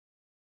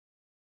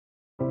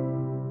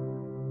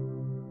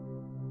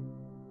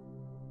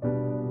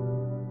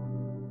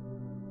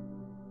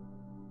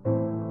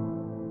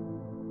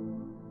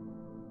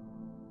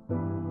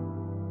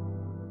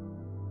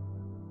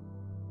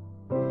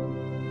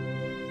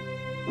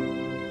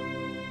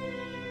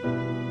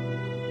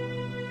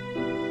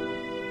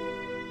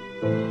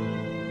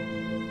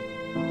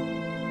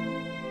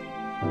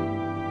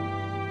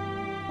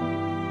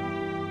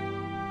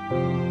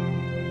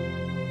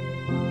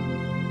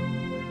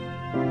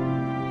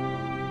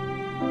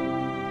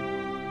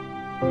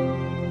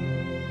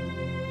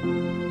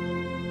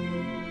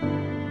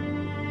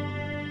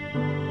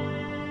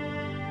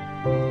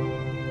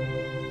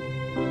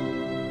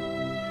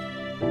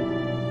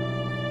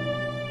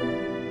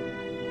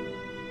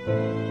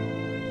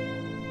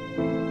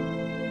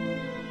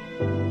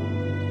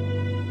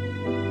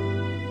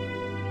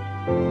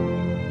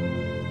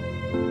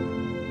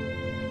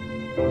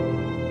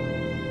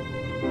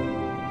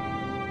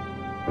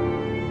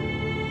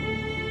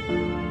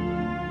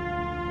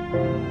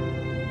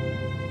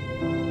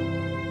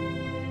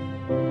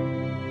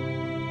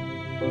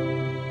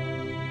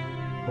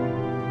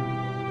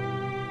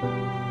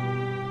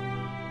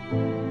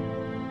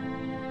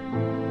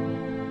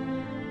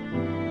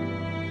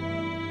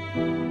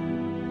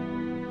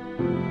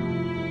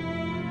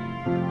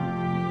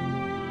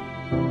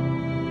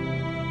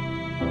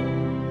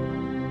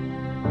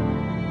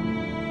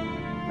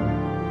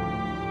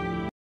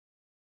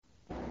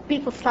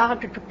People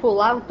started to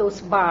pull out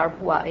those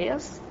barbed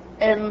wires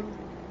and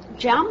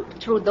jump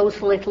through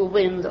those little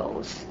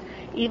windows.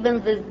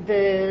 Even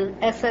the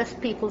SS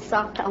people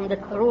sat on the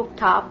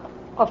rooftop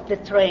of the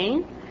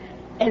train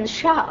and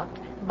shot,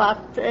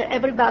 but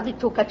everybody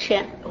took a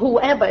chance,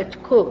 whoever it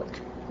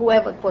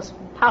was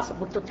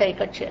possible to take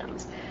a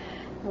chance.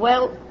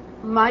 Well,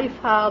 my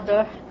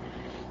father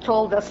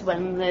told us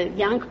when the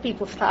young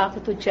people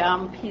started to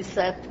jump, he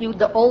said, "You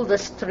the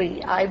oldest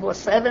three." I was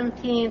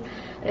 17,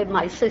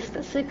 my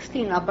sister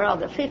 16, my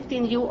brother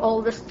 15, you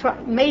oldest three.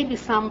 Maybe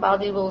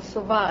somebody will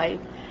survive,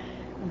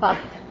 but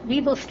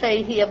we will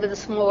stay here with the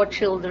small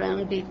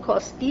children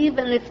because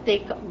even if they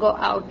go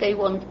out, they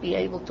won't be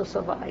able to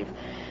survive.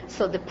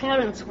 So the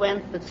parents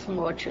went with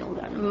small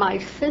children.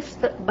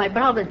 My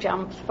brother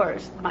jumped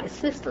first, my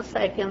sister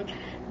second,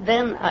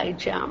 then I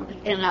jumped,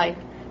 and I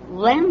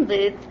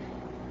landed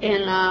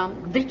in a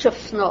ditch of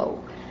snow.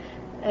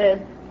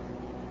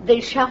 They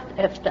shot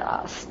after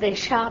us. They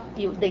shot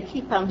you. They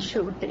keep on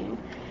shooting.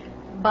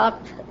 But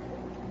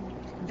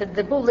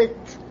the bullet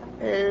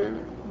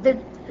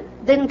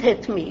didn't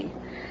hit me.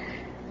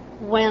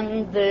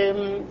 When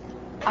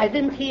I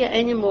didn't hear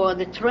anymore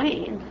the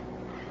train,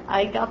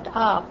 I got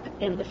up,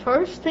 and the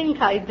first thing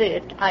I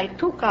did, I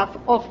took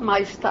off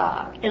my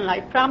star, and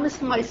I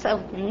promised myself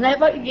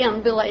never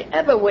again will I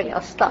ever wear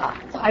a star.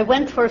 I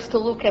went first to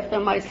look after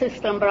my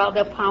sister and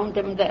brother, found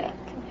them dead.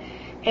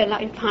 And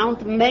I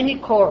found many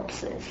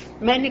corpses.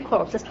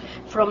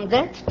 From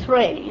that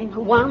train,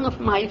 one of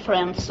my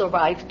friends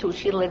survived too.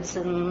 She lives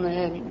in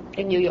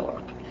New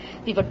York.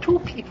 There were 2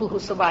 people who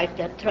survived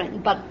that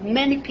train, but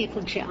many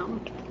people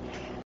jumped.